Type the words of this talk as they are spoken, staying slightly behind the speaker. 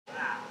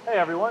Hey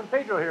everyone,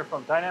 Pedro here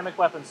from Dynamic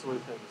Weapon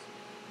Solutions.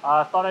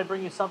 Thought I'd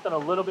bring you something a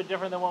little bit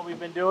different than what we've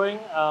been doing.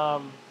 I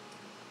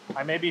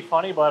may be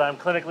funny, but I'm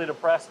clinically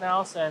depressed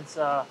now since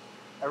I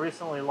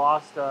recently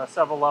lost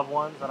several loved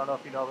ones. I don't know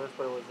if you know this,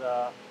 but it was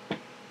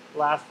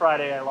last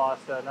Friday I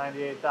lost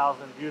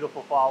 98,000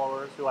 beautiful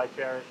followers who I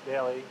cherish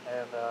daily.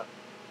 And,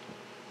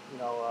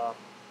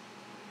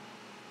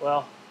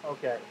 well,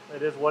 okay,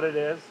 it is what it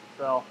is.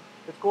 So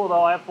it's cool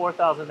though, I have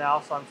 4,000 now,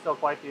 so I'm still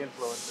quite the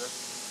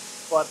influencer.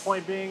 But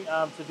point being,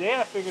 today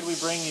I figured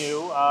we'd bring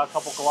you a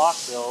couple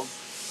Glock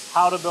builds,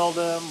 how to build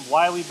them,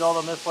 why we build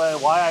them this way,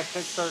 why I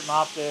picked certain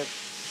optics,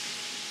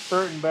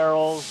 certain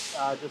barrels,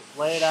 just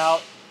lay it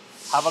out,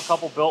 have a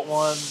couple built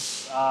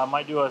ones,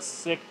 might do a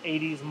sick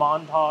 80s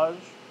montage.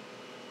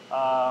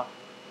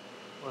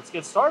 Let's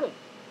get started.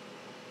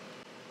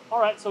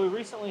 All right, so we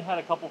recently had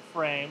a couple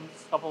frames,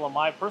 a couple of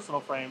my personal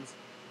frames,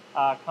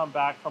 come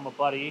back from a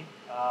buddy,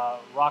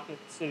 Rocket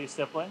City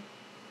Stippling.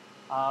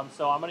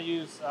 So I'm going to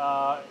use,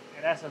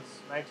 in essence,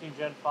 19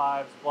 Gen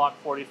 5's Glock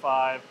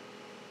 45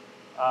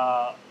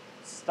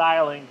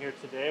 styling here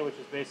today, which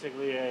is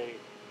basically a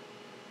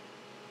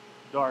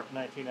dark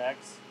 19X.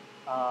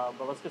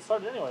 But let's get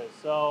started anyways.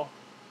 So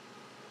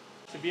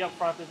to be up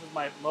front, this is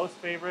my most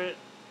favorite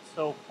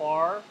so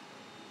far.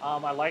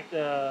 I like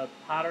the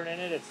pattern in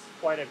it. It's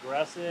quite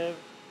aggressive.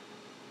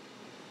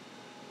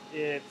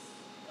 It's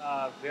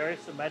very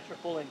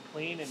symmetrical and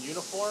clean and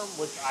uniform,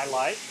 which I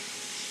like.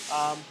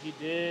 He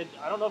did,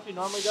 I don't know if he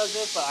normally does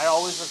this, but I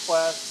always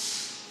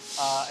request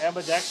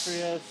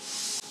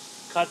ambidextrous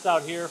cuts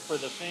out here for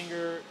the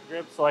finger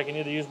grip, so I can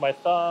either use my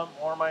thumb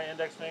or my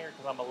index finger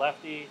because I'm a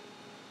lefty,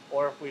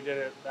 or if we did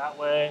it that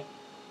way.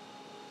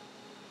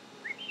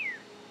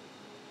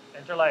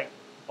 Enter like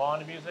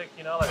Bond music,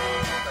 you know, like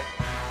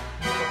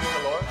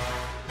the Lord.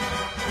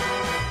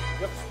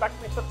 You expect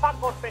me to talk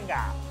about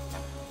finger?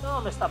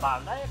 No, Mr.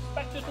 Bond, I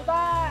expect you to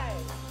die.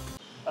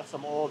 That's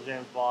some old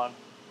James Bond.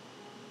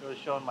 Really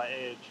showing my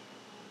age.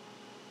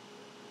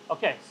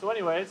 Okay, so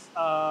anyways,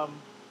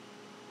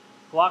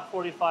 Glock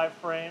 45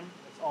 frame.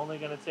 It's only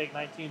going to take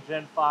 19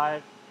 Gen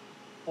 5,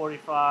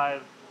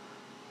 45,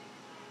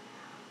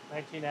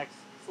 19X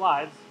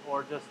slides,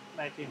 or just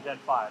 19 Gen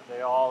 5.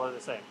 They all are the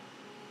same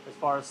as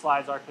far as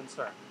slides are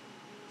concerned.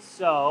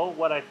 So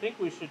what I think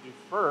we should do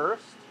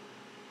first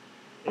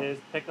is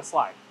pick a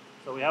slide.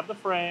 So we have the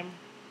frame.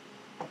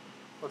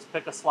 Let's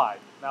pick a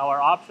slide. Now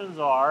our options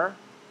are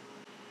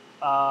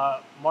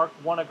Mark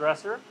 1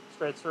 aggressor,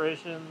 straight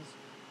serrations.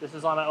 This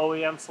is on an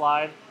OEM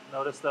slide.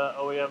 Notice the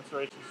OEM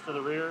serrations to the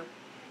rear.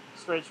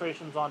 Straight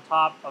serrations on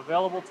top.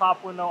 Available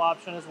top window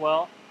option as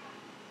well.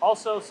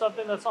 Also,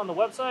 something that's on the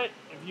website,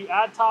 if you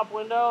add top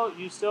window,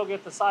 you still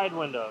get the side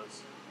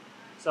windows.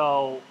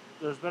 So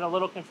there's been a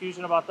little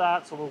confusion about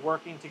that, so we're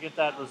working to get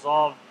that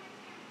resolved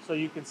so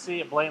you can see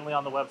it blatantly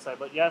on the website.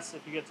 But yes,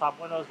 if you get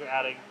top windows, you're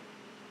adding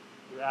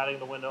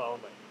the window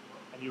only,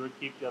 and you would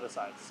keep the other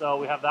side. So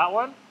we have that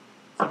one.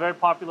 It's a very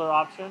popular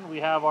option.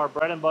 We have our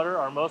bread and butter,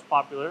 our most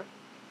popular,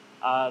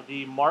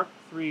 the Mark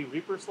III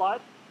Reaper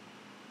slide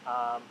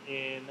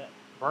in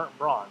burnt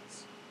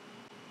bronze.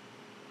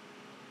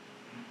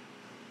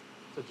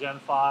 It's a Gen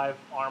 5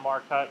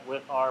 RMR cut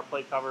with our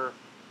plate cover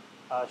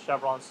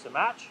chevrons to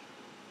match.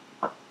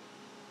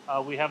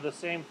 We have the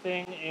same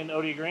thing in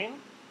OD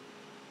green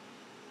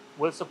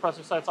with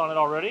suppressor sights on it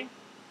already.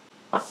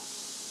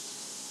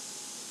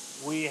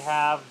 We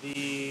have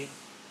the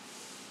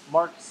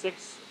Mark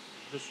 6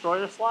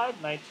 Destroyer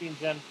slide, 19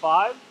 Gen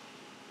 5,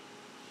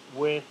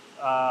 with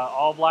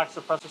all black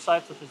suppressor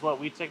sights, which is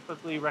what we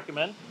typically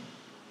recommend.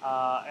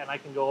 And I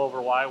can go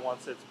over why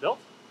once it's built.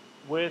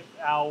 With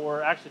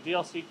our actually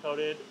DLC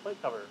coated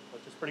plate cover,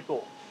 which is pretty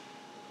cool.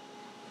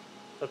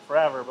 Took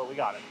forever, but we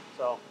got it.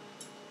 So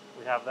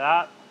we have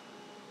that.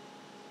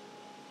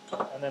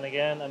 And then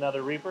again,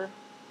 another Reaper,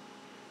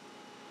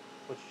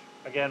 which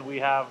again, we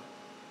have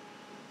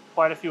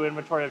quite a few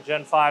inventory of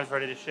Gen 5s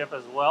ready to ship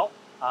as well.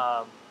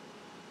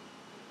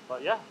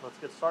 But yeah, let's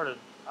get started.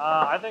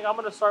 I think I'm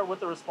going to start with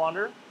the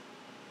responder.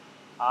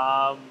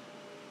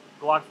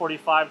 Glock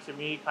 45 to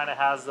me kind of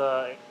has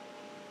the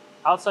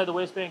outside the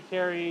waistband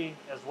carry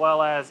as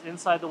well as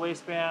inside the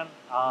waistband.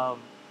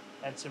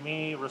 And to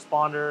me,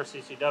 responder,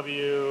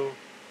 CCW,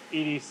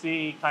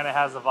 EDC kind of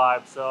has the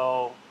vibe.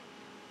 So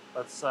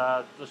let's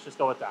just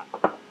go with that.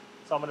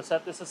 So I'm going to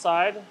set this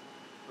aside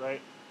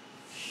right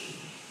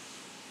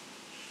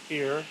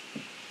here.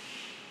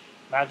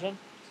 Imagine,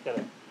 let's get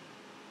it.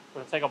 We're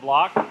going to take a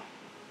block,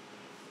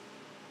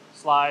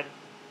 slide,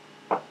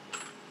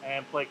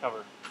 and plate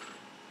cover.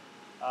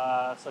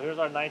 So here's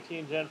our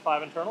 19 Gen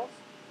 5 internals.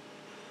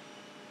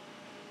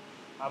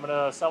 I'm going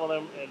to assemble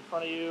them in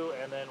front of you,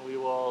 and then we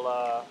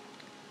will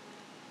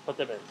put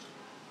them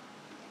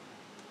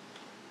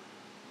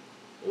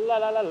in. La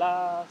la la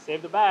la,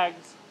 save the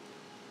bags.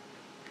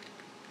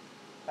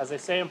 As they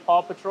say in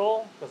Paw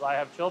Patrol, because I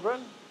have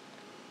children,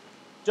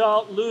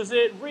 don't lose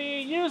it,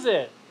 reuse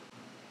it.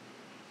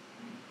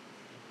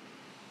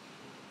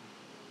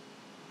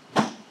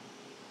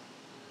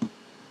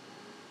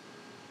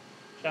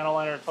 Channel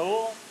liner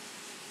tool.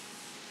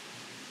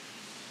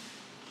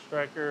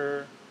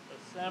 striker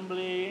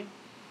assembly,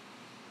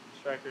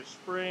 striker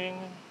spring,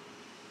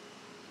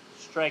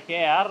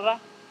 striker,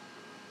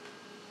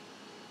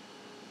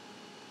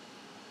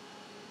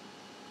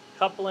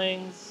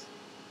 couplings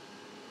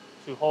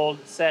to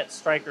hold set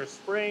striker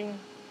spring,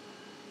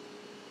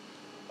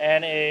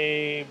 and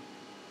a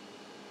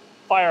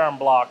firearm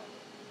block.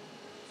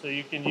 So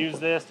you can use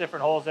this,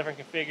 different holes, different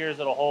configures,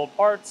 it'll hold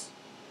parts.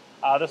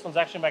 This one's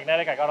actually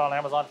magnetic. I got it on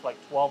Amazon for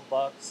like 12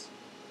 bucks.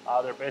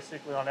 They're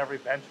basically on every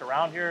bench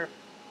around here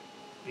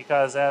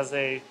because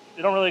they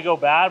don't really go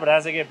bad, but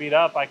as they get beat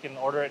up, I can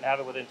order it and have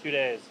it within 2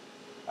 days.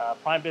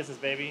 Prime business,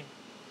 baby.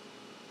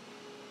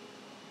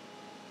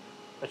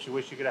 Bet you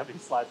wish you could have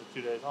these slides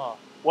in 2 days, huh?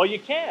 Well, you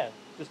can.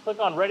 Just click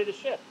on ready to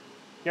ship.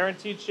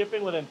 Guaranteed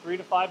shipping within 3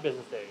 to 5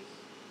 business days.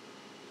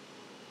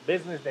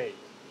 Business days,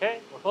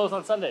 okay? We're closed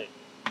on Sunday.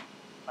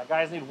 My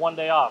guys need 1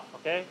 day off,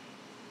 okay?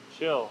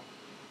 Chill.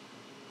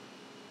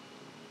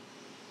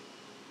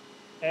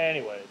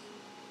 Anyways.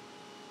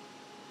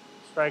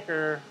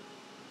 Striker.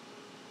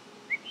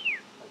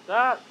 Like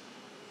that.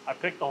 I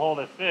picked the hole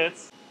that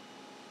fits.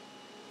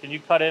 Can you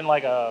cut in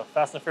like a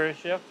Fast and Furious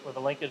shift where the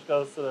linkage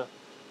goes to the...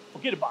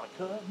 Forget about it,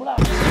 cuz. Blah.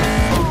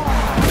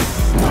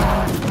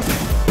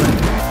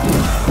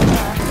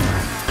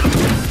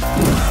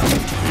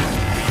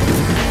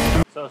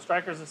 So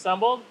striker's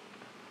assembled.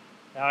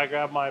 Now I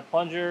grab my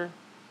plunger,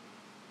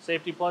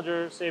 safety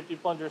plunger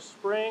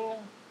spring,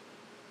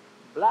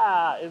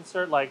 blah,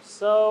 insert like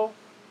so.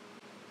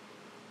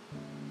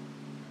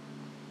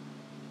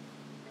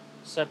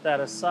 Set that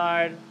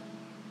aside.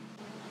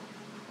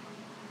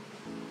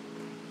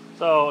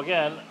 So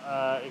again,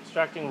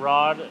 extracting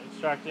rod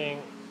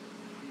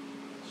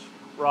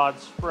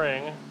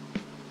spring.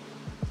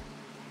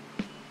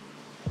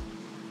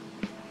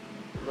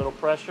 A little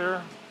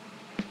pressure.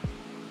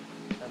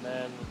 And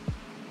then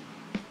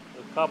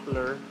the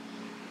coupler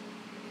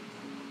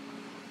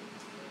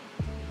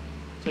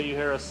till you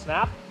hear a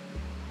snap.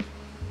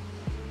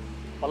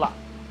 Voila.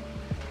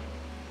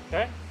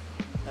 Okay?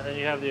 And then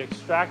you have the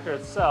extractor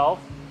itself.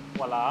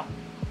 Voila.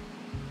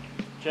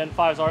 Gen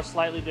 5s are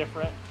slightly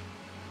different.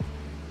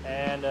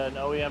 And an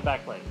OEM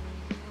backplate.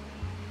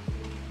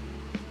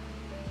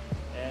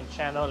 And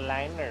channel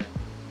liner.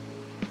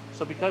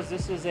 So because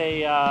this is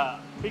a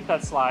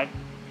pre-cut slide,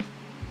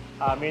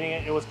 meaning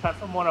it was cut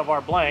from one of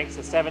our blanks,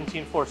 a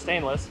 17.4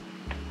 stainless.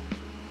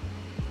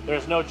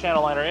 There's no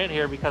channel liner in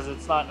here because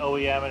it's not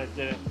OEM and it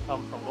didn't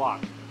come from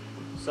block.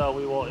 So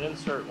we will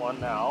insert one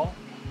now.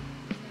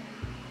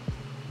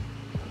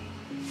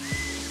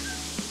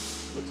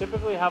 We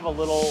typically have a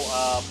little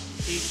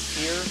piece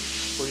here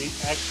for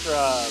each extra,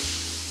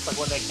 like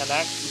when they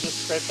connect, you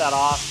just scrape that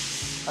off.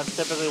 That's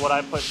typically what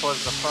I put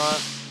towards the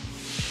front.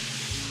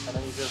 And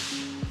then you just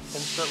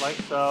insert like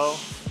so.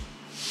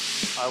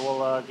 I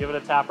will give it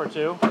a tap or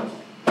two.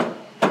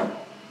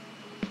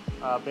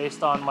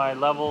 Based on my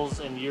levels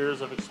and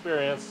years of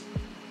experience,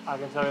 I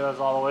can tell you that's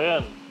all the way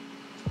in.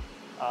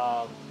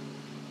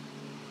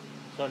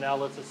 So now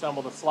let's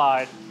assemble the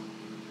slide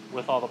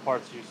with all the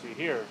parts you see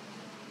here.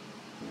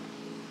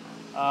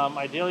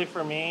 Ideally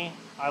for me,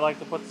 I like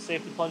to put the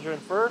safety plunger in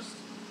first.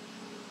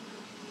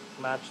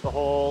 Match the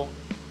hole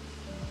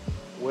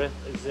with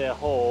the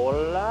hole.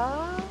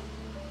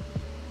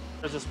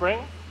 There's a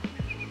spring.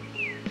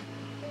 You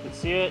can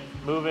see it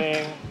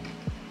moving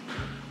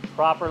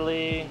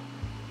properly.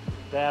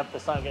 Depth,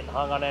 it's not getting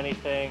hung on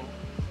anything.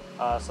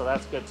 So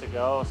that's good to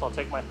go. So I'll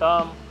take my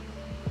thumb,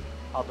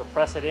 I'll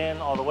depress it in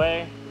all the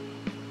way.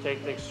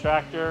 Take the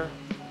extractor.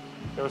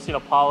 You ever seen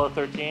Apollo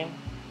 13?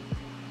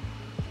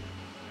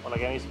 Or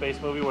like any space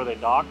movie where they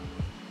dock?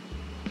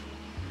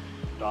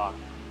 Dock.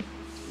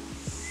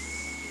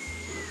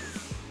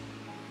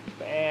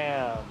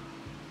 Bam.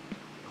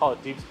 Call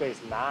it Deep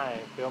Space Nine,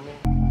 feel me?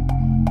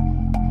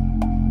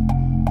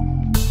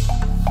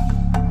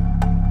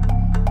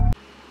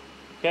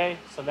 Okay,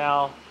 so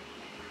now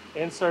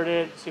insert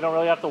it, so you don't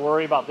really have to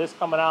worry about this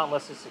coming out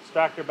unless this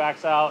extractor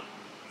backs out.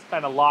 It's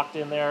kind of locked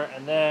in there,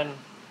 and then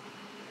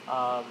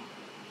the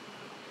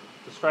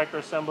striker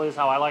assembly is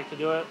how I like to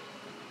do it.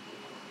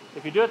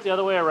 If you do it the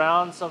other way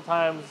around,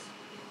 sometimes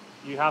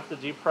you have to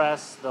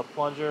depress the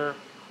plunger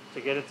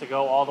to get it to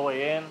go all the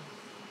way in,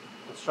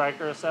 the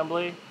striker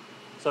assembly.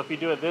 So if you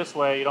do it this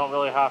way, you don't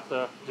really have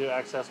to do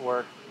excess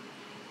work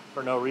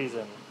for no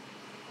reason.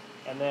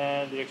 And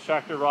then the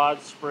extractor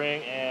rod,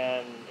 spring,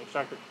 and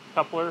extractor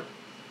coupler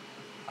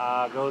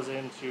goes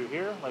into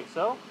here, like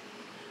so.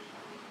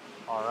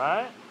 All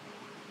right.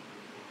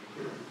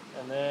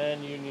 And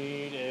then you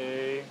need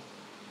a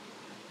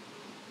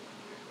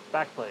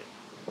backplate.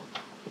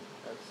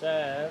 And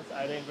since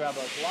I didn't grab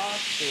a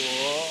gloss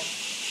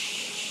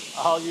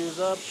tool, I'll use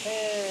a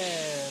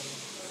pen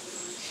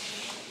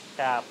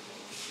cap.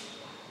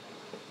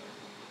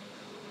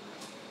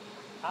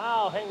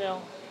 Ow,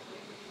 hangnail.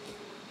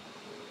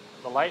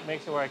 The light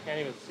makes it where I can't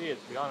even see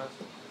it, to be honest.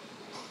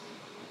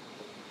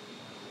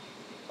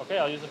 Okay,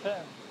 I'll use a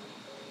pen.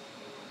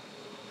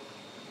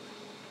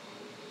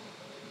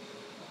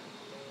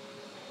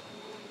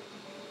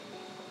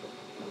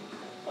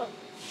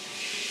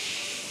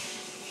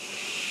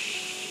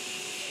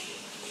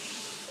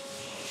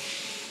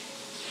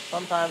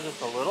 Sometimes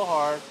it's a little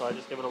hard, so I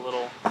just give it a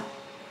little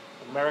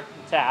American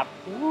tap.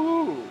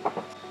 Woo!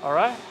 All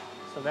right,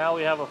 so now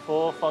we have a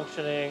full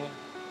functioning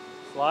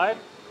slide.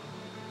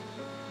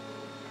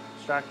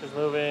 Extractor's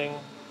moving.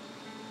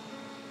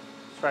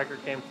 Striker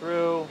came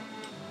through.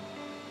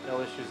 No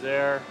issues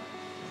there.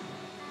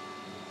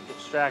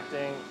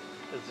 Extracting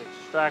is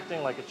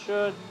extracting like it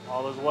should.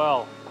 All is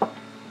well.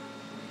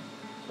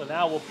 So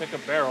now we'll pick a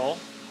barrel.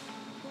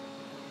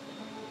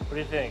 What do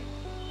you think?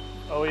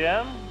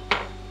 OEM?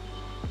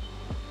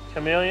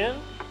 Chameleon?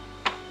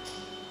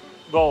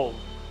 Gold?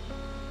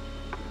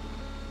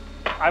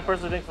 I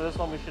personally think for this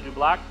one we should do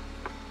black.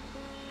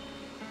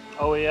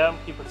 OEM,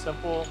 keep it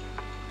simple.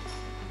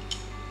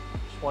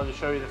 Just wanted to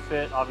show you the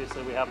fit.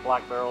 Obviously we have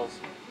black barrels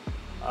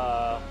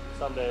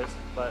some days,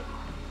 but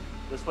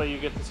this way you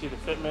get to see the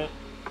fitment,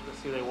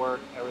 to see they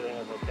work, everything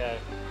is okay.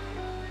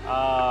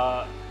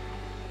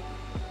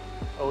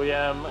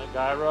 OEM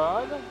guy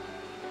rod,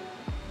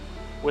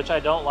 which I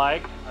don't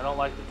like. I don't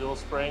like the dual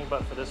spring,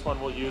 but for this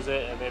one we'll use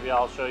it, and maybe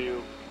I'll show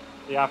you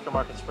the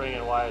aftermarket spring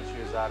and why I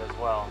choose that as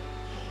well.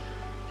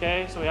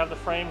 Okay, so we have the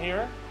frame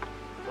here.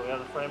 So we have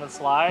the frame and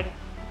slide.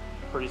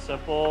 Pretty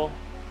simple.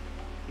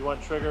 You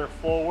want trigger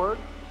forward,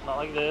 not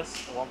like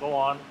this. It won't go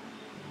on.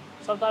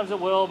 Sometimes it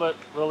will, but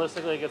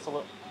realistically it gets a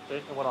little,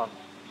 it went on.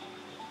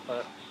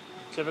 But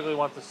typically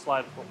want to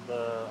slide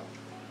the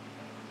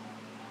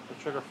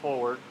trigger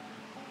forward.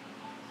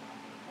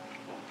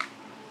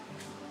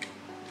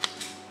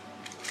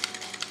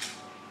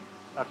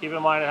 Now keep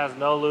in mind it has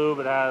no lube,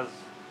 it has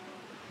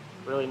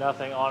really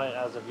nothing on it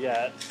as of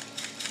yet.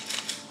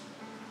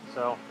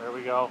 So there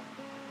we go.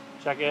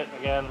 Check it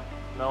again,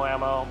 no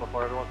ammo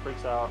before everyone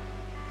freaks out.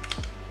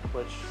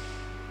 Which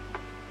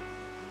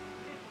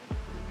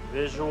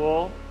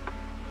visual,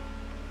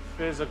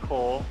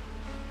 physical,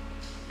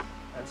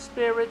 and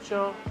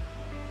spiritual.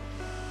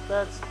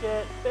 Let's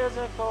get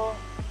physical.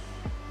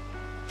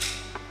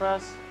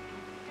 Press.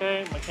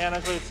 Okay,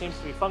 mechanically it seems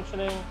to be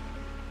functioning.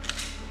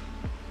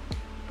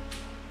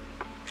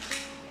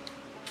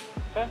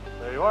 Okay,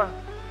 there you are.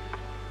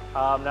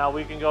 Now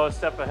we can go a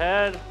step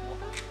ahead.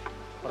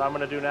 What I'm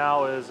going to do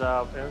now is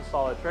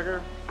install a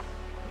trigger.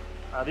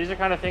 These are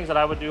kind of things that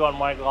I would do on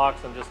my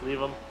Glocks and just leave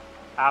them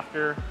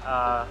after,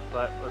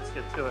 but let's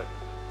get to it.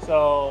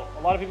 So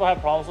a lot of people have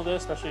problems with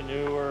this, especially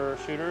newer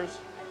shooters.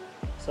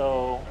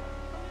 So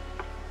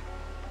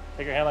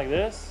take your hand like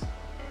this,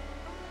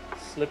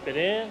 slip it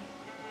in,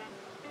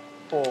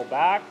 pull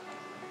back,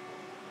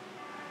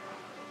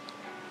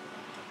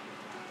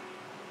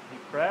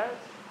 depress,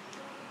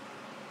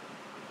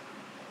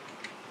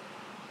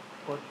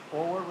 put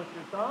forward with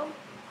your thumb,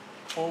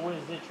 forward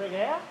is the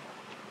trigger.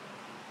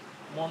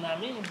 Mon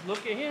ami,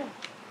 look at here.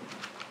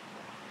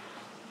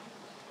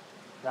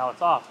 Now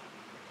it's off.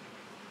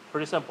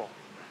 Pretty simple.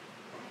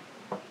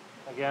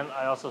 Again,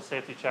 I also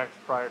safety checked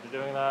prior to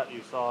doing that.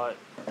 You saw it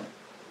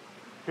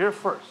here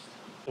first.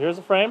 Here's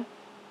the frame.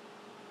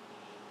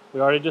 We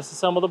already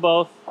disassembled the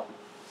both.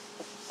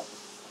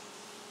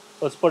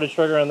 Let's put a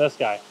trigger in this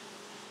guy.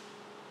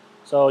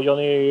 So you'll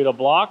need a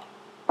block,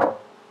 a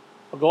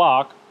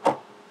Glock,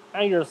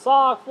 and your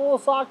sock, full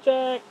sock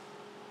check.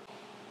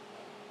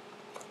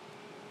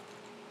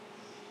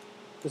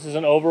 This is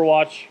an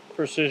Overwatch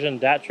Precision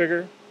DAT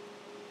trigger.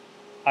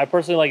 I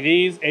personally like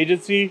these,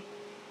 Agency.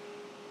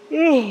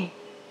 And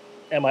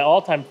my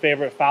all-time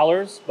favorite,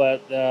 Fowler's,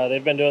 but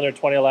they've been doing their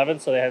 2011,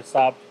 so they have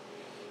stopped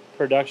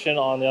production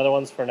on the other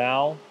ones for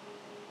now.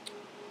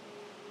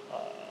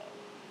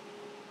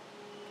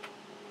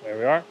 There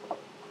we are.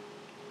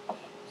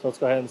 So let's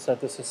go ahead and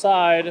set this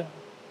aside.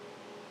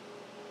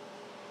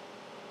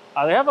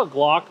 They have a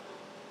Glock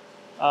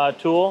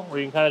tool where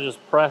you can kind of just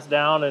press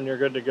down and you're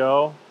good to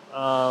go.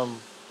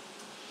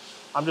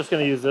 I'm just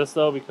going to use this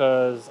though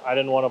because I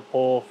didn't want to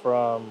pull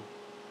from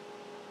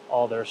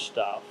all their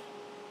stuff.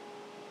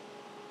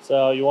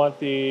 So you want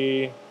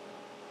the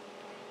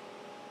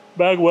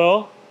bag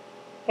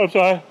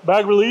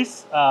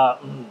release.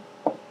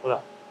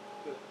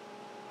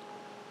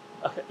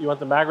 Okay, you want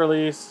the mag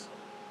release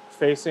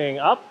facing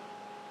up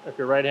if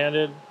you're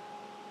right-handed.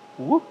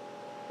 Whoop.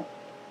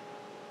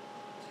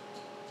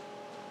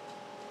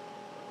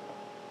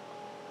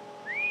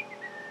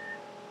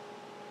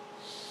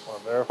 Want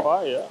to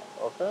verify? Yeah.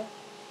 Okay.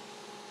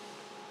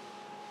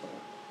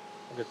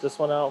 I'll get this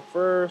one out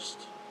first.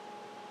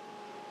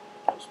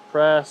 Just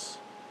press.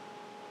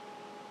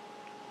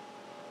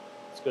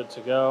 It's good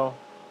to go.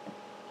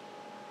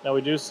 Now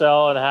we do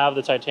sell and have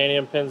the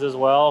titanium pins as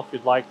well if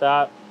you'd like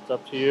that. It's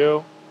up to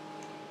you.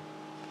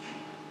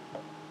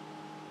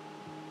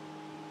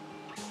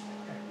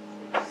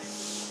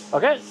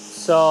 Okay,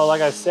 so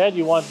like I said,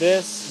 you want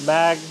this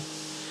mag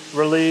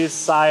release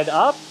side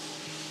up.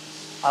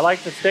 I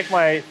like to stick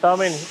my thumb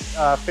and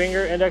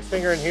index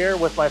finger in here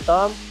with my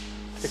thumb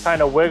to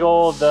kind of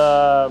wiggle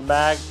the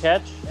mag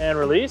catch and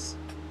release.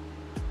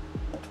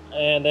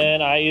 And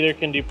then I either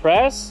can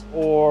depress,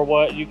 or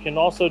what you can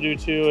also do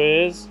too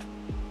is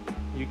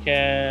you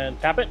can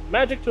tap it,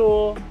 magic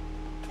tool,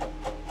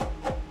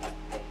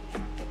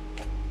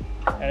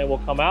 and it will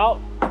come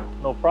out.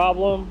 no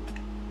problem.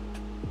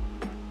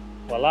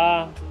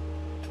 Voila.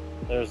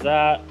 There's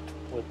that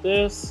with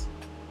this.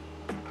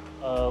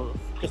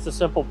 Just a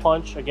simple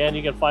punch. Again,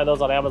 you can find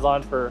those on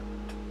Amazon for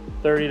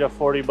 30 to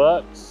 40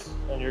 bucks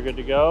and you're good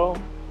to go.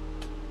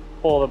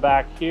 Pull the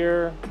back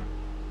here.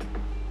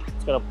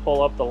 It's gonna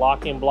pull up the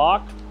locking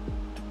block,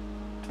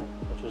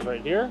 which is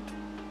right here.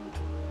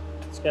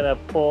 It's gonna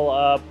pull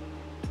up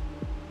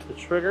the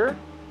trigger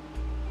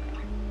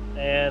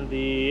and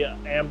the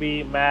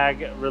ambi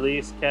mag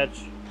release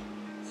catch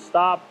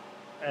stop,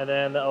 and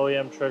then the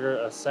OEM trigger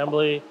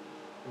assembly.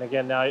 And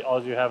again, now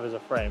all you have is a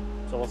frame.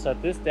 So we'll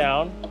set this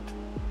down.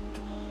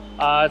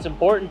 It's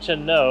important to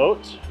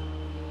note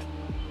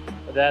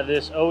that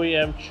this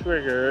OEM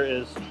trigger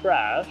is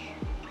trash,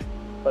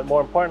 but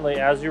more importantly,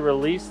 as you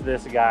release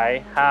this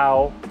guy,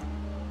 how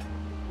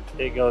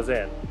it goes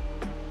in.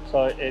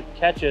 So it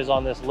catches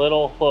on this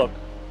little hook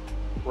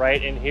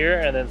right in here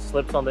and then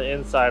slips on the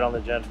inside on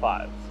the Gen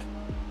 5s.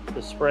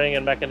 The spring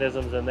and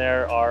mechanisms in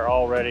there are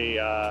already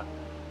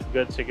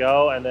good to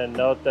go. And then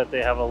note that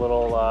they have a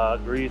little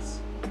grease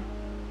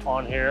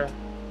on here.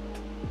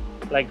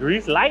 Like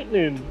grease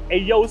lightning. Hey,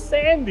 yo,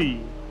 Sandy.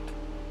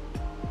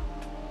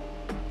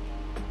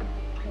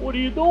 What are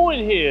you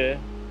doing here?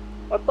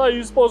 I thought you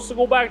were supposed to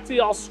go back to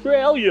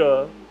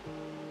Australia.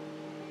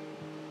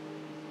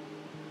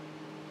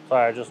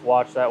 Sorry, I just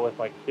watched that with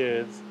my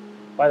kids.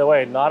 By the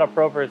way, not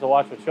appropriate to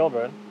watch with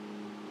children.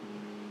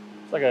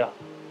 It's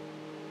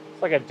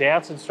like a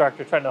dance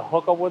instructor trying to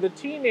hook up with a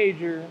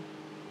teenager.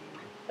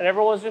 And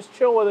everyone's just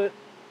chill with it.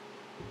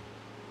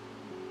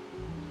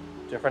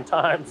 Different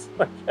times,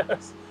 I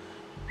guess.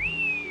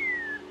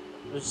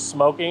 Just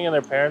smoking in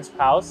their parents'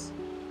 house,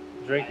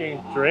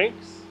 drinking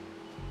drinks.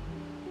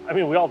 I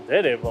mean, we all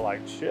did it, but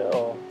like,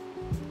 chill.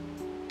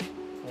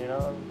 You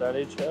know,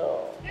 daddy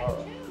chill. All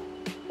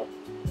right.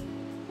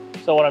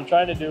 So what I'm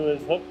trying to do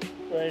is hook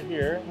right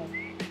here.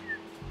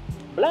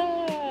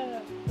 Blah!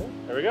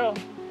 There we go.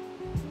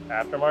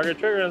 Aftermarket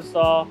trigger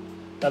install.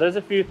 Now there's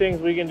a few things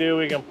we can do.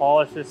 We can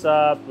polish this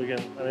up. I mean,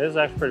 this is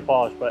actually pretty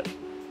polished, but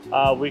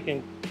we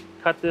can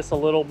cut this a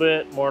little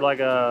bit more like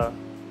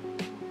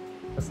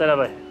instead of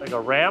like a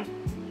ramp,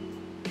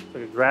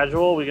 like a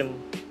gradual, we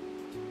can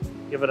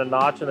give it a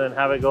notch and then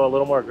have it go a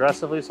little more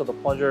aggressively so the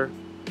plunger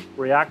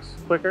reacts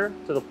quicker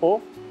to the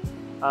pull.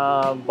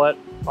 But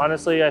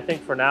honestly, I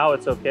think for now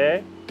it's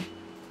okay.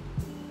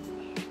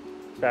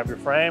 Grab your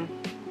frame.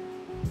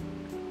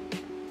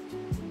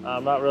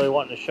 I'm not really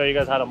wanting to show you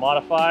guys how to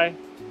modify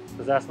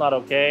because that's not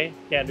okay.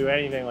 Can't do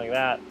anything like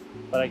that.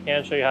 But I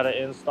can show you how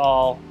to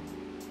install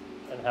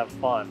and have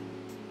fun,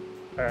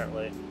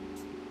 apparently.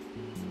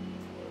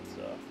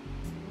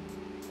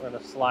 We're going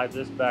to slide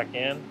this back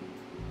in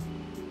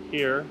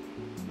here.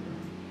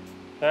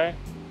 Okay,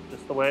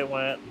 just the way it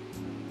went.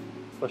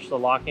 Push the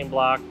locking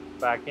block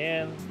back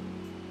in.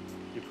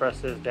 You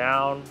press this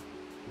down.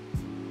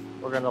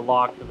 We're going to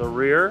lock the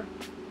rear.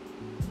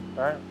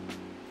 All right,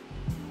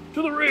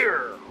 to the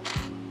rear.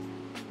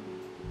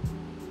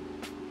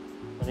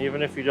 And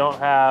even if you don't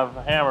have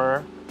a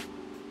hammer,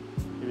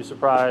 you'd be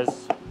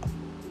surprised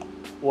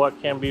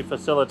what can be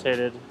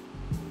facilitated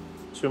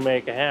to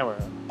make a hammer.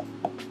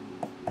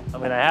 I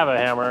mean, I have a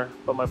hammer,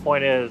 but my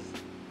point is,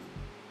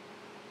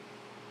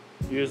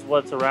 use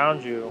what's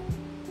around you.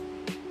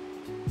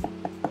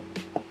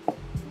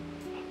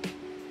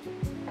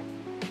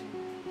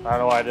 I don't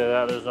know why I did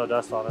that. There's no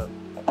dust on it.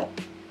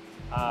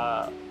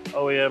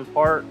 OEM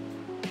part.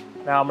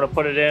 Now I'm going to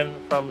put it in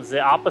from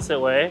the opposite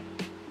way.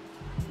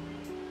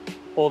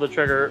 Pull the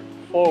trigger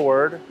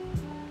forward.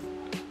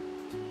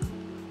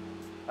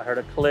 I heard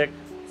a click,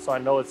 so I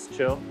know it's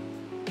chill.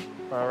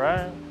 All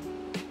right.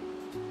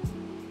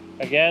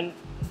 Again,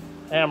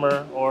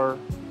 hammer or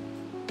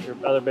your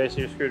other base of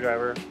your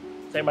screwdriver.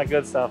 Say my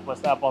good stuff. My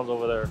snap-on's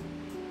over there.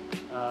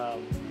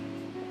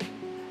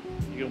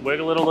 You can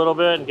wiggle it a little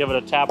bit and give it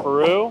a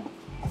taparoo.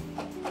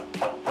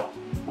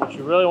 What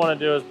you really want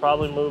to do is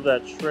probably move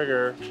that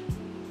trigger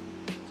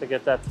to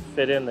get that to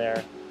fit in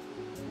there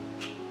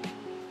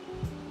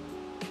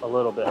a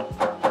little bit.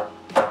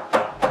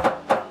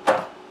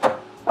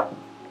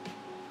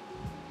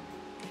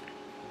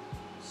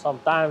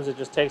 Sometimes it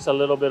just takes a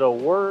little bit of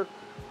work.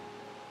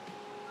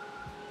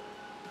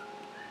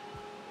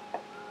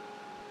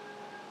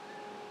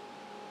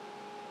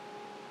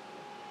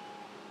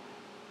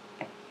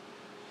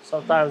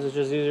 Sometimes it's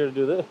just easier to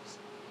do this.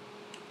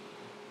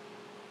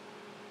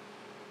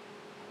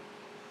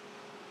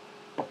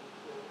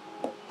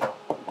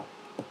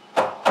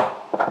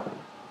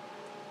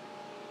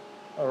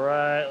 All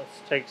right, let's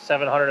take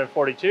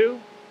 742.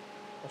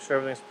 Make sure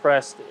everything's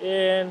pressed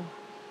in.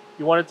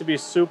 You want it to be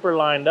super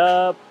lined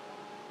up,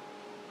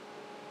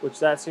 which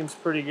that seems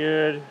pretty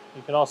good.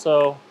 You can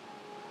also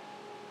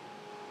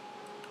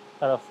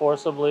kind of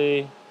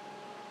forcibly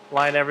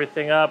line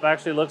everything up.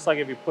 Actually, it looks like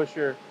if you push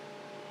your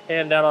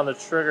hand down on the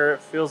trigger,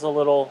 it feels a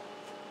little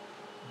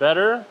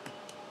better.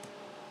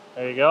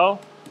 There you go.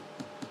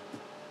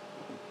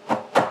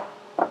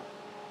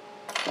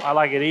 I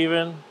like it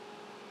even.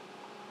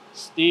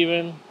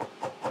 Steven.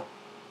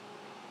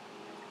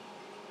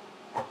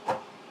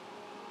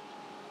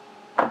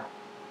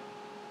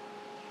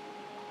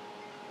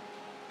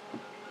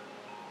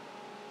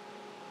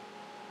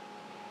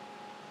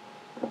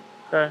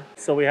 Okay,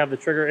 so we have the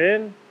trigger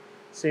in.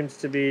 Seems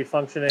to be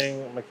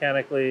functioning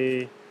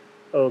mechanically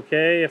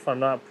okay. If I'm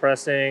not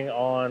pressing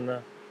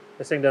on,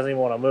 this thing doesn't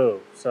even want to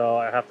move. So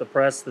I have to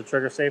press the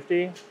trigger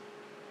safety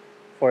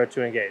for it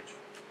to engage,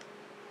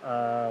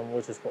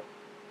 which is cool.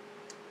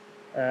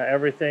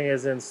 Everything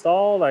is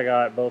installed. I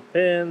got both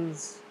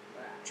pins.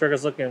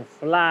 Trigger's looking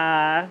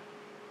fly.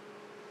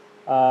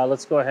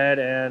 Let's go ahead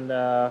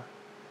and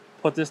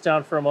put this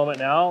down for a moment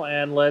now,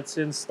 and let's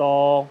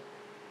install.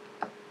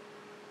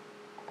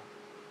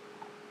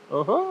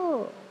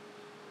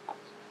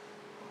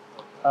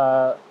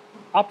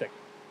 Optic.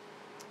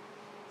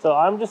 So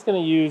I'm just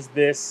going to use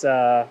this.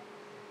 This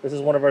is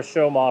one of our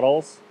show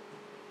models,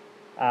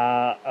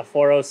 a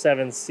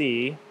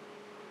 407C.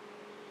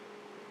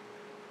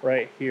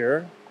 Right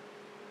here.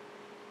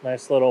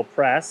 Nice little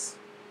press.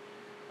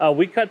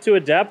 We cut to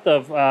a depth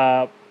of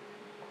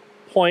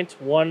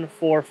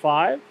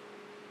 0.145,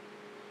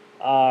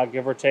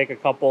 give or take a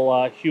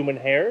couple human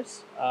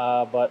hairs,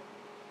 but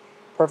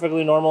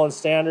perfectly normal and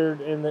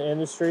standard in the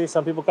industry.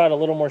 Some people cut a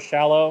little more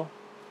shallow,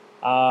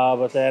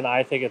 but then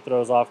I think it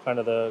throws off kind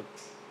of the,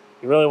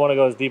 you really want to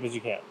go as deep as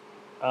you can.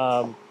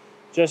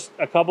 Just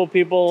a couple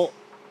people,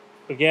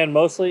 again,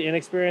 mostly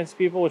inexperienced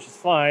people, which is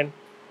fine.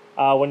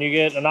 When you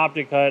get an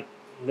optic cut,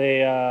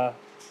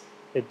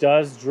 it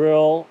does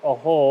drill a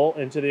hole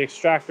into the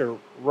extractor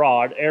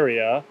rod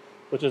area,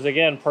 which is,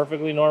 again,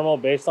 perfectly normal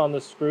based on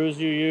the screws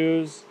you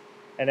use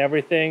and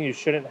everything. You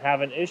shouldn't have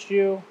an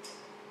issue.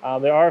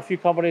 There are a few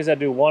companies that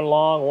do one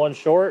long, one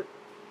short.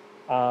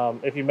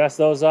 If you mess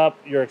those up,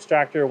 your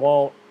extractor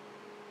rod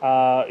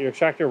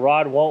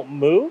won't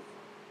move,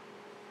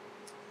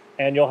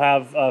 and you'll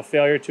have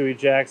failure to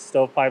eject,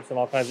 stovepipes, and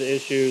all kinds of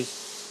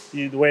issues.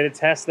 The way to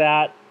test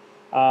that,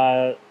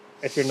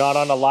 if you're not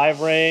on a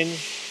live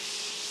range,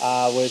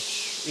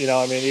 which, you know,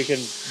 I mean, you can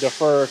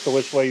defer to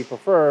which way you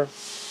prefer.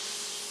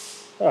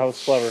 Oh, that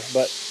was clever.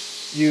 But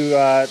you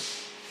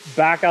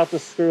back out the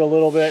screw a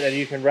little bit, and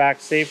you can rack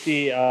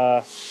safety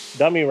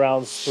dummy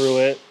rounds through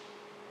it,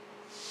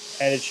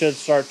 and it should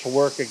start to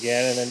work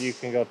again, and then you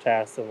can go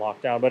test and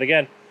lock down. But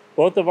again,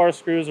 both of our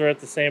screws are at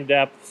the same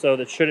depth, so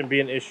that shouldn't be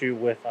an issue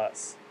with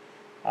us.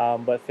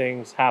 But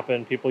things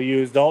happen. People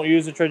don't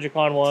use the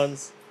Trigicon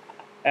ones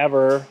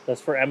ever.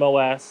 That's for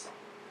MOS.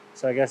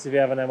 So I guess if you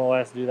have an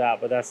MOS, do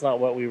that, but that's not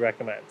what we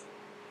recommend.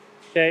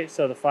 Okay,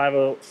 so the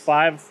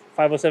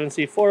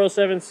 507C,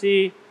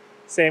 407C,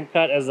 same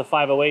cut as the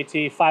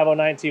 508T,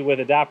 509T with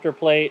adapter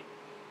plate,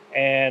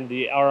 and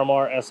the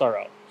RMR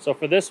SRO. So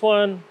for this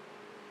one,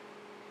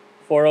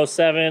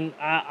 407,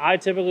 I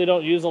typically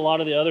don't use a lot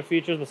of the other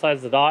features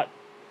besides the dot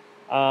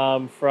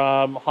from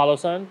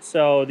HoloSun.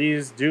 So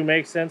these do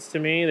make sense to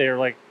me. They're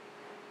like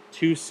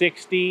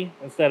 260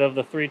 instead of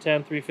the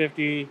 310,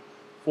 350,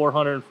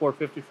 400, and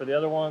 450 for the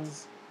other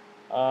ones.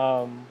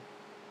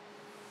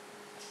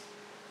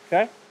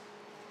 Okay,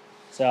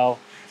 so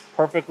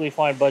perfectly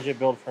fine budget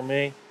build for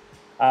me.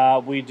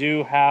 We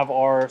do have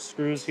our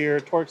screws here,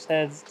 Torx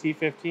heads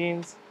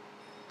T15s,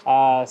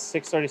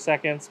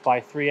 6/32 by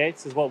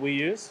 3/8 is what we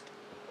use.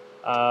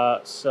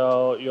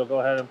 So you'll go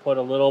ahead and put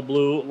a little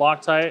blue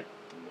Loctite.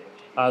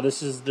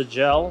 This is the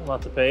gel,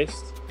 not the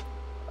paste.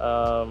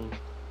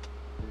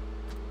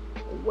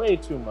 Way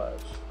too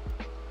much,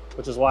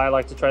 which is why I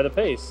like to try the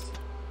paste,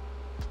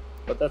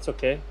 but that's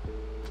okay.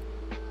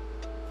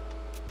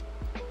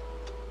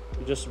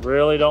 You just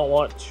really don't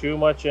want too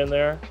much in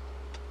there.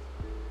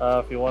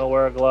 If you want to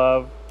wear a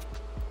glove,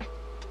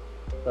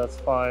 that's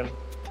fine,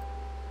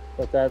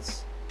 but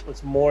that's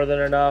more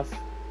than enough.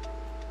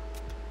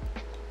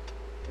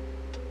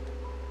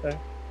 Okay,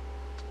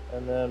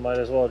 and then might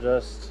as well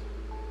just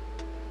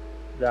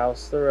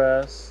douse the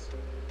rest.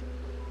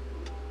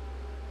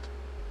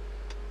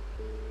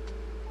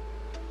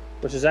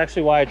 Which is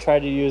actually why I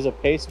tried to use a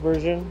paste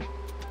version,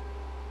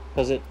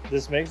 because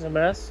this makes a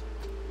mess.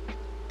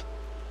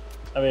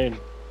 I mean,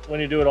 when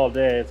you do it all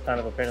day, it's kind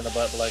of a pain in the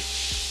butt, but like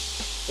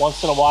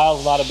once in a while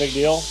is not a big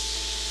deal.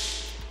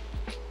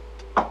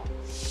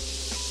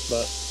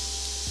 But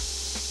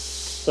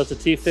so it's a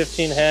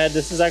T15 head.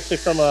 This is actually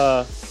from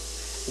a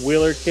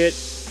Wheeler Kit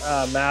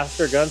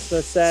Master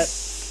Gunsmith set.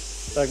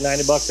 It's like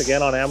 90 bucks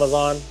again on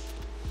Amazon.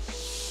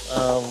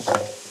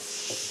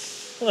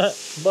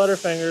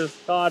 Butterfingers,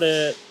 caught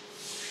it.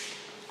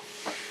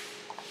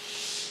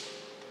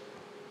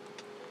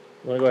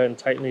 I'm gonna go ahead and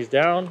tighten these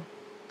down.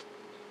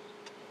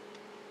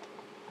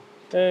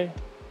 Okay.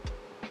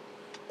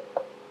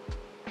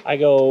 I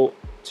go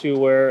to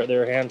where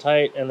they're hand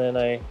tight, and then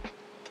I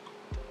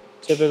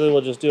typically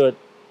will just do a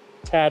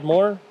tad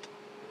more.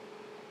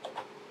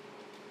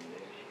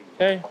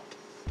 Okay.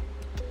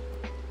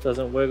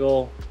 Doesn't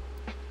wiggle.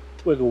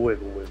 Wiggle,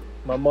 wiggle, wiggle.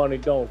 My money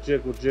don't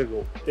jiggle,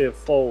 jiggle. It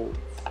folds.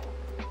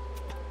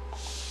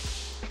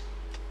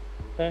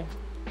 Okay.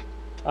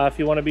 If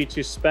you want to be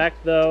to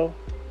spec though,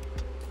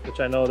 which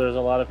I know there's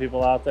a lot of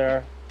people out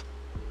there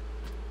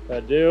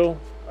that do.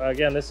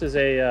 Again, this is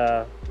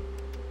a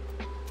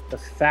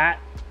fat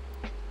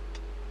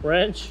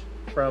wrench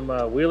from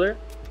Wheeler.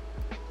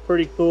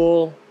 Pretty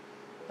cool.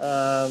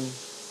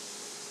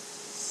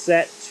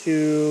 set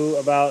to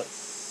about,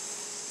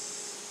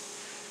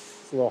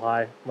 it's a little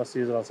high. Must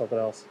use it on something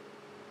else.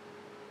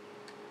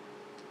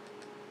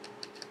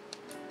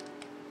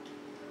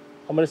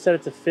 I'm going to set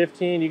it to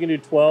 15. You can do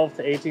 12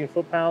 to 18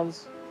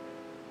 foot-pounds.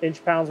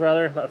 Inch-pounds,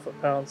 rather, not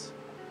foot-pounds.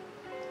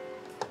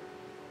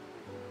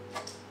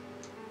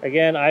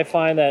 Again, I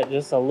find that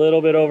just a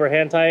little bit over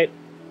hand tight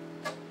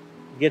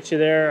gets you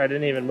there. I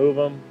didn't even move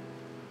them.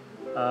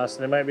 So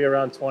they might be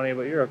around 20,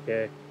 but you're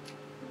okay.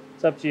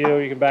 It's up to you.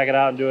 You can back it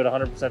out and do it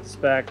 100% to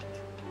spec.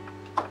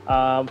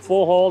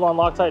 Full hold on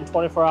Loctite in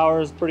 24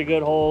 hours. Pretty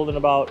good hold in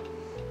about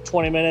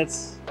 20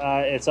 minutes.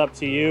 It's up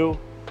to you.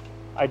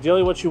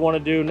 Ideally, what you want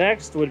to do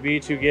next would be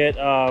to get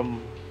a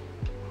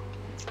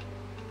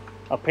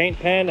paint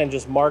pen and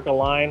just mark a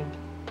line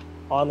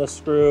on the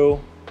screw.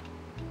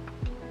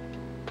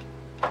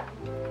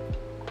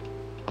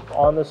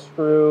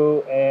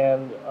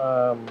 And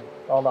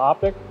on the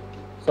optic.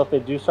 So if they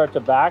do start to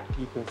back,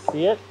 you can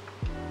see it.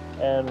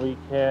 And we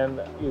can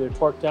either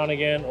torque down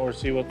again or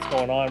see what's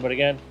going on. But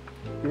again,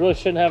 you really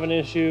shouldn't have an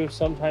issue.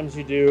 Sometimes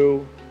you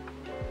do.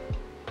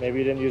 Maybe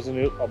you didn't use a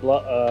new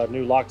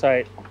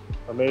Loctite.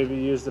 Or maybe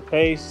you used the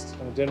paste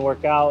and it didn't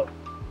work out.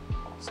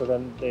 So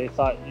then they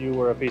thought you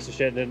were a piece of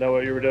shit and didn't know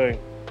what you were doing.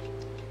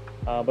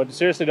 But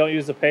seriously, don't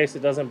use the paste.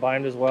 It doesn't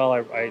bind as well.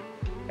 I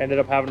ended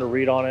up having to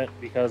read on it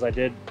because I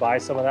did buy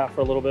some of that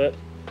for a little bit.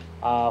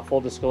 Full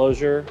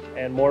disclosure.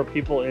 And more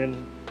people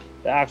in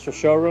the actual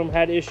showroom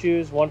had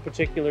issues one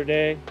particular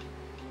day.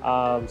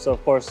 So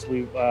of course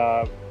we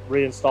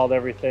reinstalled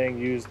everything,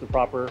 used the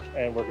proper,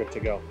 and we're good to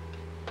go.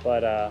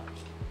 But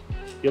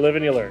you live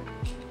and you learn.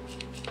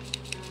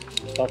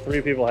 About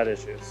 3 people had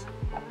issues.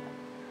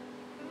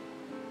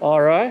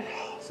 All right,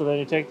 so then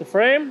you take the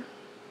frame,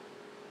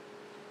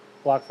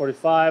 Glock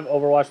 45,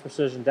 Overwatch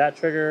Precision DAT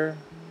trigger,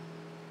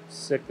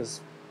 sick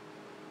as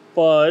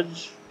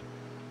fudge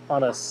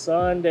on a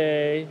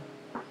Sunday.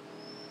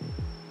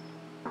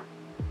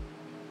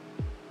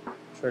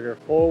 Trigger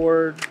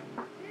forward,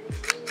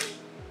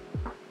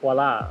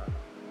 voila.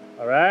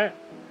 All right,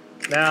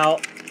 now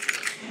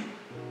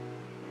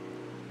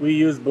we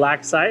use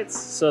black sights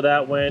so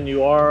that when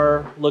you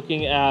are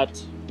looking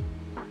at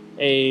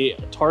a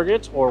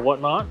target or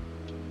whatnot,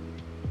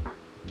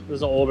 this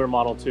is an older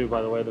model too,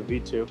 by the way, the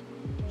V2.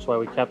 That's why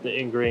we kept it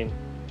in green.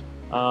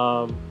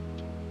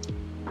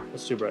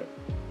 It's too bright.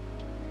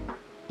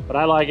 But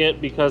I like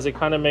it because it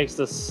kind of makes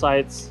the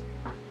sights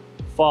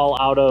fall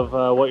out of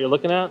what you're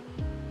looking at.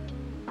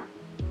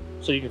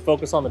 So you can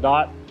focus on the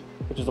dot,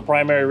 which is the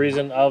primary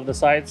reason of the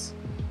sights.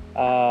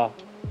 So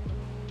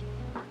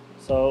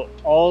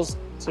all's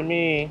to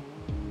me,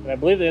 and I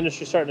believe the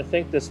industry's starting to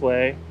think this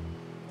way,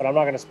 but I'm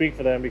not going to speak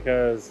for them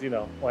because, you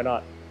know, why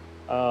not?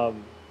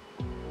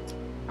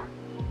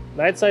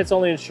 Night sights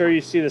only ensure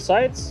you see the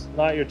sights,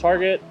 not your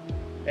target.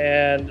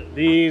 And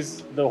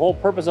these, the whole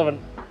purpose of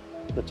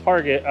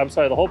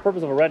the whole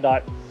purpose of a red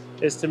dot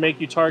is to make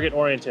you target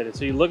oriented.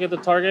 So you look at the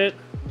target,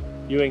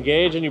 you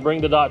engage, and you bring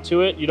the dot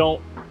to it. You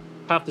don't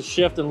have to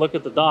shift and look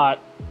at the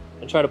dot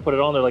and try to put it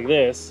on there like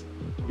this.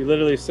 You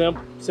literally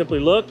simply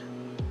look,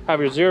 have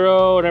your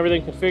 0 and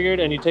everything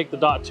configured, and you take the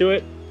dot to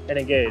it and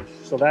engage.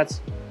 So that's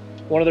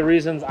one of the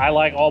reasons I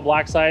like all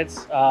black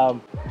sights.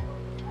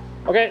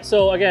 Okay,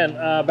 so again,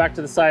 back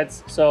to the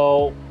sights.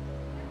 So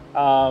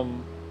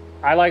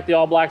I like the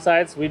all black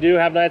sights. We do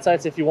have night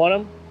sights if you want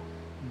them,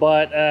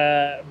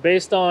 but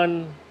based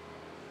on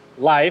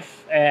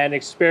life and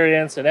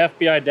experience and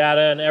FBI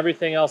data and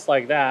everything else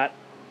like that,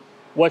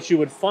 what you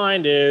would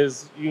find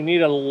is you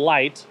need a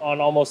light on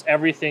almost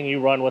everything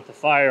you run with the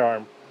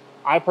firearm.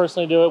 I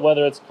personally do it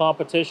whether it's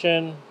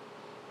competition,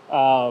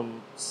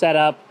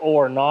 setup,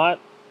 or not.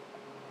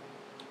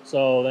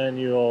 So then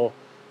you'll,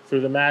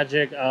 through the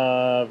magic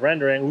of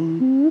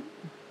rendering,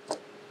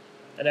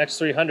 an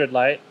X300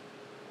 light.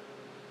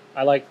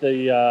 I like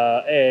the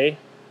A,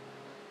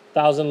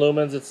 1000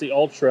 lumens, it's the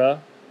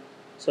Ultra,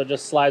 so it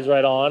just slides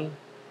right on.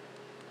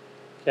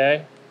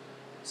 Okay,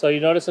 so you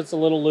notice it's a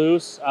little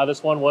loose.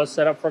 This one was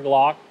set up for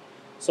Glock.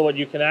 So what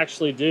you can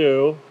actually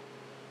do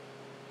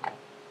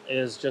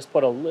is just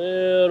put a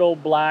little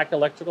black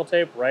electrical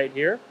tape right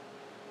here,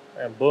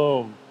 and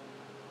boom,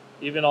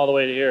 even all the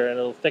way to here, and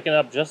it'll thicken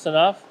up just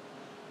enough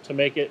to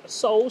make it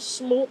so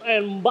smooth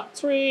and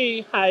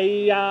buttery.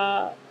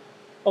 Hiya,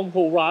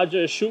 Uncle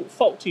Roger shoot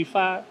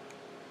 45,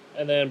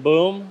 and then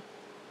boom,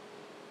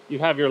 you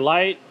have your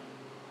light.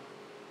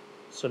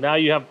 So now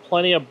you have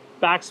plenty of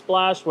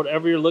backsplash,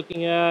 whatever you're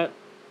looking at,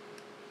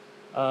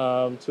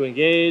 to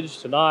engage,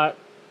 to not,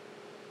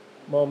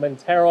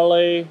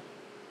 momentarily.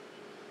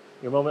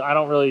 I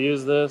don't really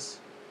use this.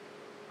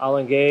 I'll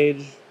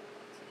engage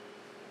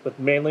with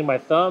mainly my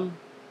thumb,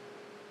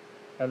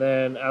 and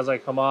then as I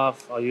come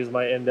off, I'll use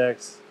my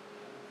index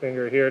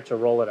finger here to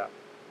roll it up.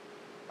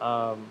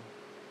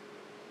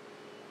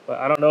 But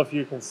I don't know if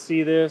you can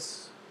see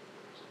this.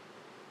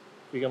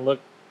 You can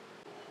look.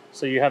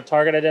 So you have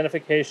target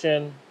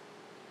identification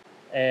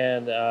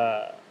and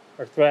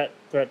or threat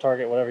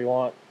target, whatever you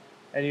want,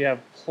 and you have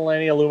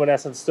plenty of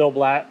luminescence still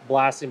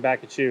blasting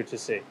back at you to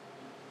see.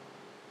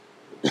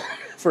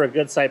 for a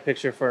good site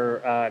picture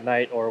for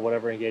night or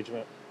whatever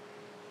engagement.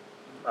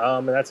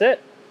 And that's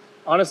it.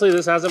 Honestly,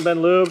 this hasn't been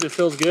lubed. It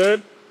feels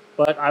good,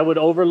 but I would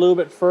over lube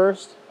it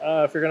first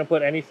if you're going to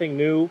put anything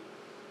new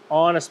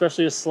on,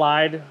 especially a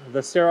slide. The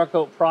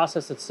Cerakote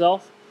process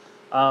itself,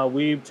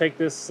 we take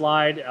this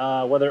slide,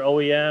 whether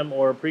OEM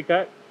or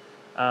pre-cut.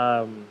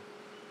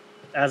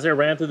 As they're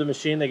ran through the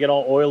machine, they get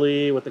all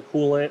oily with the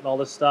coolant and all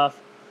this stuff.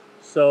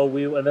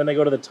 And then they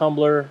go to the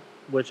tumbler,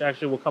 which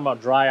actually will come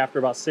out dry after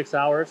about 6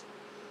 hours.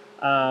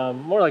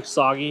 More like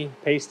soggy,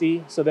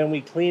 pasty. So then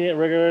we clean it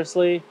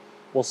rigorously.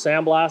 We'll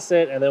sandblast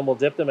it, and then we'll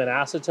dip them in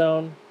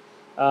acetone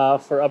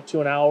for up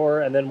to an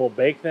hour, and then we'll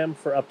bake them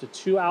for up to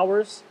 2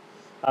 hours.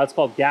 It's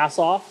called gas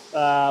off,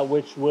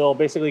 which will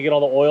basically get all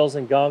the oils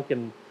and gunk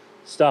and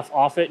stuff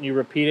off it, and you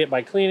repeat it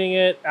by cleaning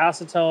it,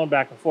 acetone,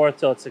 back and forth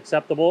till it's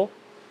acceptable,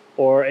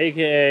 or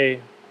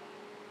AKA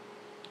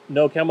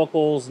no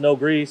chemicals, no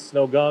grease,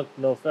 no gunk,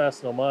 no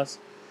fest, no muss.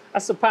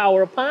 That's the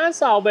power of pine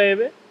sol,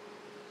 baby.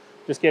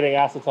 Just kidding,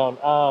 acetone.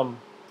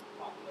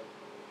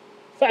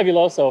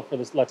 Fabuloso for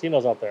the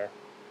Latinos out there.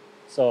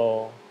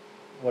 So,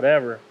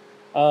 whatever.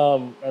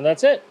 And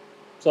that's it.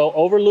 So,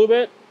 over lube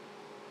it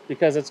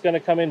because it's going to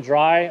come in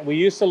dry. We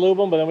used to lube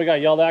them, but then we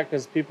got yelled at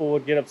because people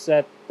would get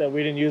upset that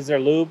we didn't use their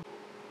lube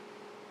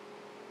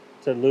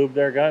to lube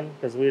their gun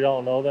because we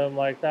don't know them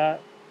like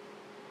that.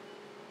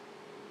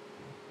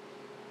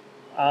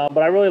 But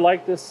I really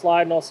like this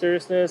slide in all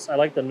seriousness. I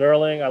like the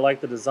knurling. I like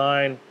the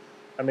design.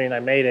 I mean, I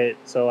made it,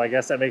 so I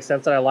guess that makes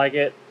sense that I like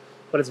it.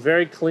 But it's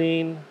very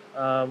clean.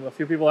 A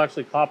few people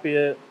actually copy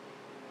it,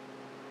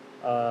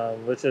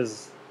 which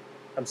is,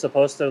 I'm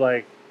supposed to,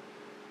 like,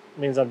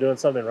 means I'm doing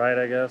something right,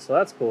 I guess. So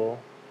that's cool.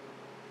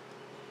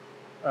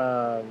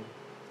 But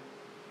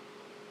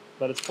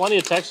it's plenty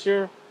of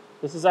texture.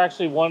 This is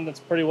actually one that's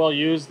pretty well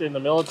used in the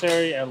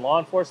military and law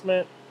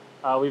enforcement.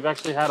 We've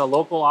actually had a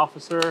local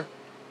officer,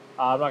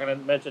 I'm not going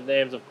to mention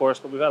names, of course,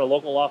 but we've had a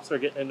local officer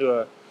getting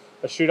into a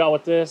shootout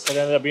with this. It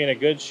ended up being a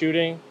good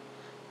shooting.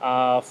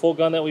 Full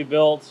gun that we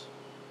built.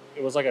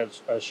 It was like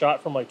a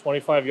shot from like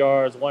 25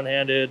 yards,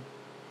 one-handed.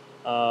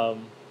 You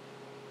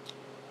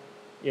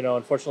know,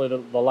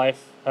 unfortunately, the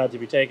life had to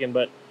be taken,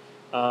 but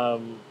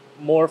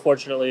more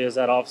fortunately is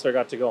that officer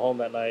got to go home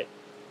that night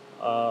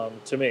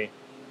to me.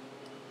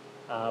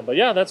 But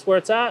yeah, that's where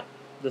it's at.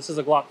 This is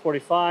a Glock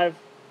 45.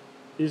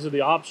 These are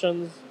the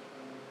options.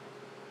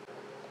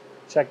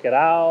 Check it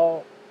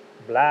out.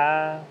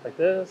 Blah, like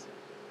this,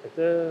 like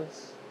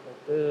this,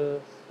 like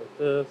this, like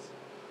this,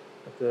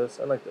 like this,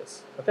 and like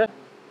this. Okay?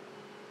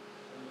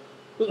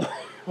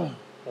 All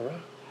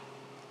right.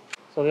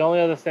 So the only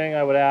other thing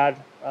I would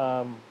add,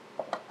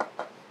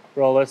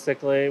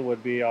 realistically,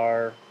 would be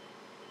our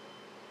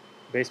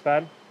base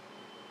pad.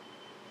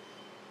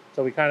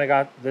 So we kind of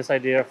got this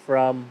idea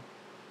from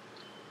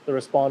the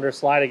responder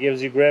slide. It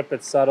gives you grip.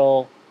 It's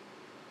subtle.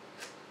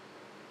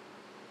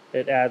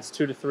 It adds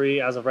 2 to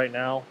 3 as of right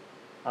now.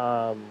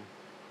 And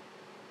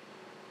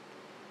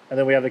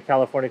then we have the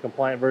California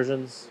compliant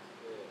versions.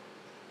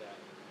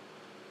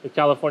 The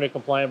California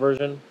compliant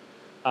version,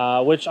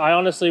 which I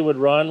honestly would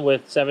run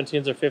with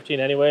 17s or 15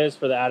 anyways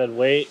for the added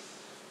weight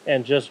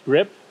and just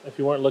grip if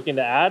you weren't looking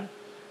to add.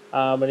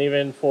 And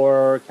even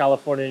for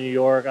California, New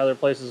York, other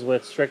places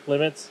with strict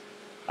limits,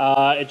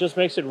 it just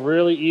makes it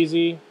really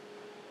easy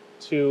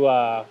to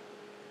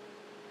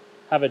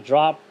have it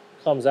drop,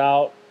 comes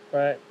out,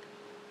 right?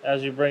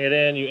 As you bring it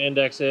in, you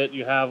index it,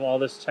 you have all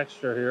this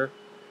texture here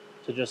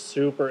to just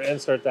super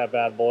insert that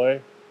bad boy.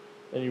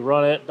 And you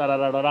run it,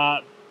 da-da-da-da-da.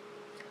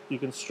 You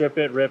can strip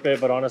it, rip it,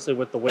 but honestly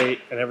with the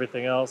weight and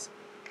everything else,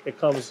 it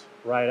comes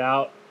right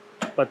out.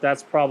 But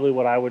that's probably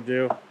what I would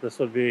do. This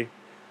would be,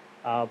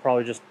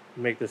 probably just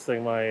make this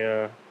thing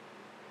my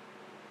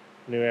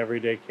new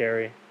everyday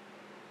carry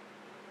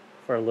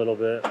for a little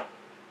bit.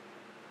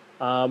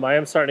 I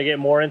am starting to get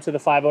more into the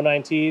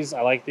 509Ts.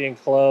 I like the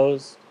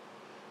enclosed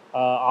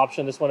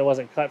option. This one, it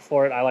wasn't cut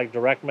for it. I like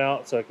direct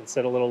mount, so it can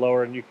sit a little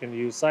lower and you can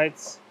use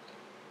sights.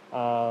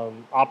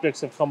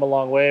 Optics have come a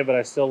long way, but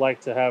I still like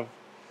to have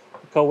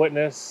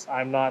co-witness.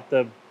 I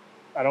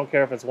don't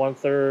care if it's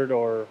 1/3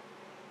 or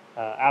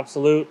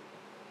absolute.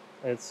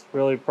 It's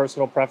really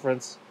personal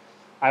preference.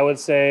 I would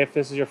say if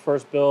this is your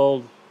first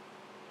build,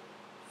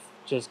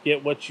 just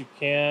get what you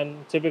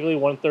can. Typically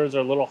 1/3s are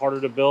a little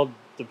harder to build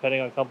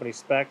depending on company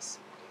specs.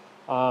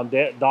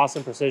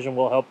 Dawson Precision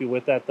will help you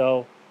with that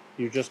though.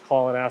 You just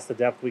call and ask the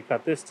depth we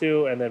cut this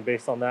to, and then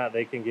based on that,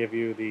 they can give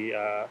you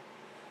the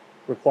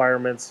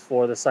requirements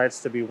for the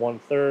sights to be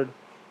 1/3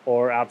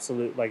 or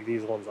absolute like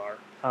these ones are.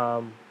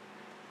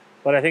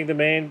 But I think the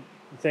main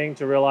thing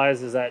to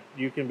realize is that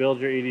you can build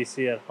your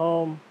EDC at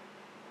home.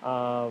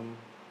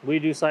 We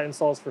do site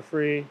installs for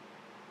free.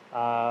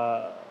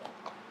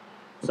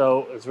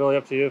 So it's really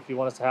up to you if you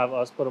want us to have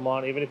us put them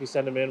on. Even if you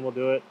send them in, we'll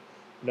do it.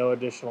 No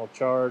additional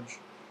charge.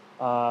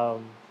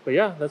 But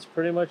yeah, that's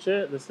pretty much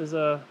it. This is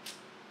a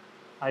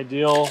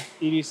ideal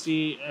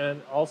EDC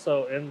and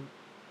also in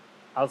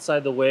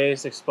outside the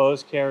waist,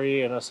 exposed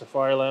carry and a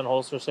Safari Land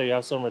holster so you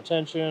have some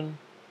retention.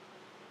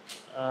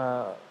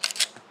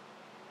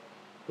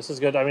 This is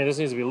good. I mean, this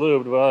needs to be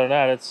lubed, but other than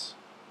that, it's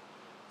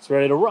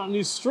ready to run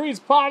these streets,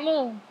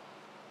 partner.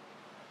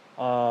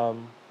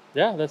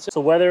 Yeah, that's it.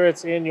 So whether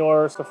it's in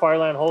your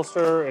Safariland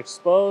holster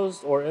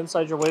exposed or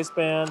inside your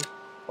waistband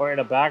or in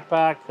a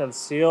backpack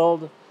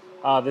concealed,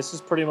 this is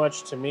pretty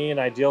much, to me, an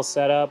ideal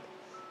setup.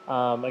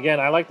 Again,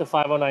 I like the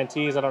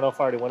 509Ts. I don't know if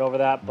I already went over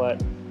that,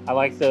 but I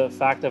like the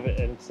fact of it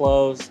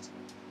enclosed.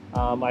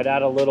 I'd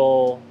add a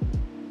little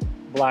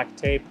black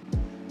tape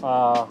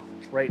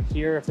right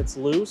here if it's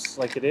loose,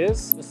 like it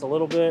is, just a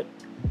little bit.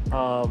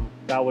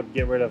 That would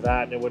get rid of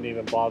that and it wouldn't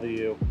even bother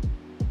you.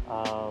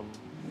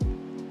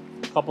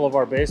 Couple of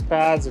our base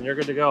pads and you're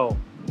good to go.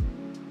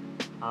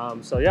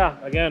 So yeah,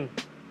 again,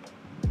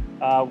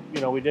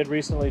 you know, we did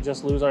recently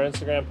just lose our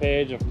Instagram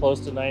page of close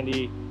to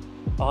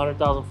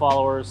 100,000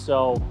 followers.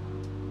 So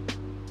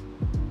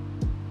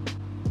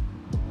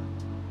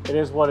it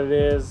is what it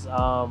is.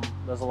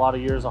 There's a lot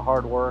of years of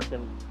hard work,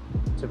 and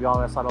to be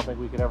honest, I don't think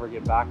we could ever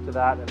get back to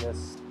that in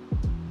this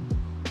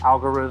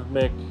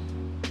algorithmic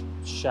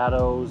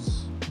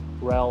shadows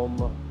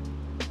realm,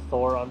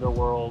 Thor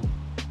underworld.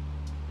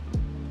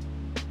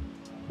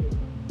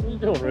 What are you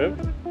doing, Rib?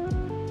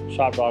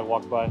 Shop dog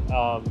walked by.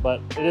 But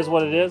it is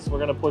what it is. We're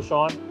gonna push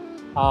on.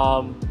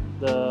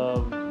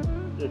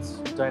 It's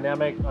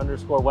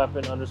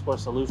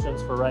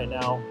dynamic_weapon_solutions for right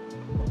now.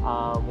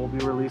 We'll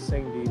be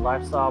releasing the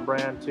lifestyle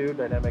brand too,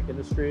 Dynamic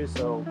Industries.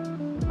 So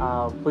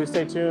please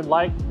stay tuned.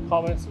 Like,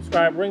 comment,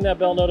 subscribe, ring that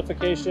bell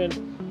notification.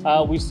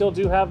 We still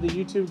do have the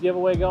YouTube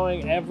giveaway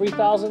going. Every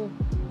 1,000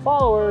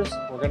 followers,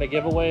 we're gonna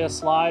give away a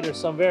slide or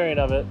some variant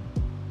of it.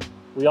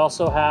 We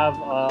also have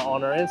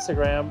on our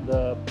Instagram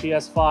the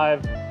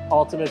PS5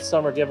 Ultimate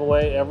Summer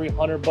giveaway. Every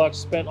 $100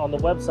 spent on the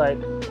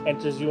website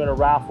enters you in a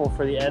raffle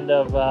for the end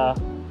of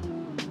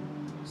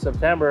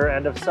September,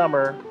 end of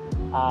summer.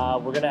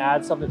 We're gonna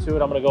add something to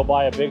it. I'm gonna go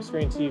buy a big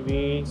screen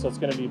TV, so it's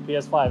gonna be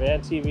PS5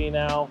 and TV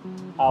now.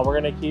 We're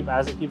gonna keep,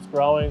 as it keeps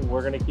growing,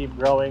 we're gonna keep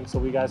growing so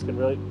we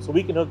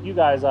can hook you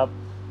guys up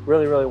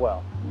really, really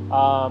well.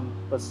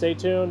 But stay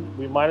tuned.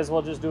 We might as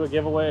well just do a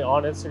giveaway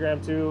on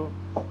Instagram too.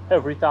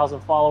 Every 1,000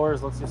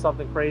 followers, let's do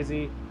something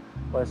crazy.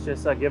 Let's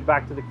just give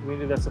back to the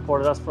community that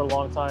supported us for a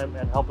long time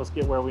and help us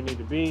get where we need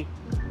to be.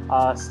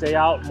 Stay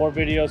out, more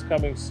videos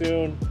coming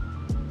soon.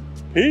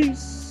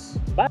 Peace.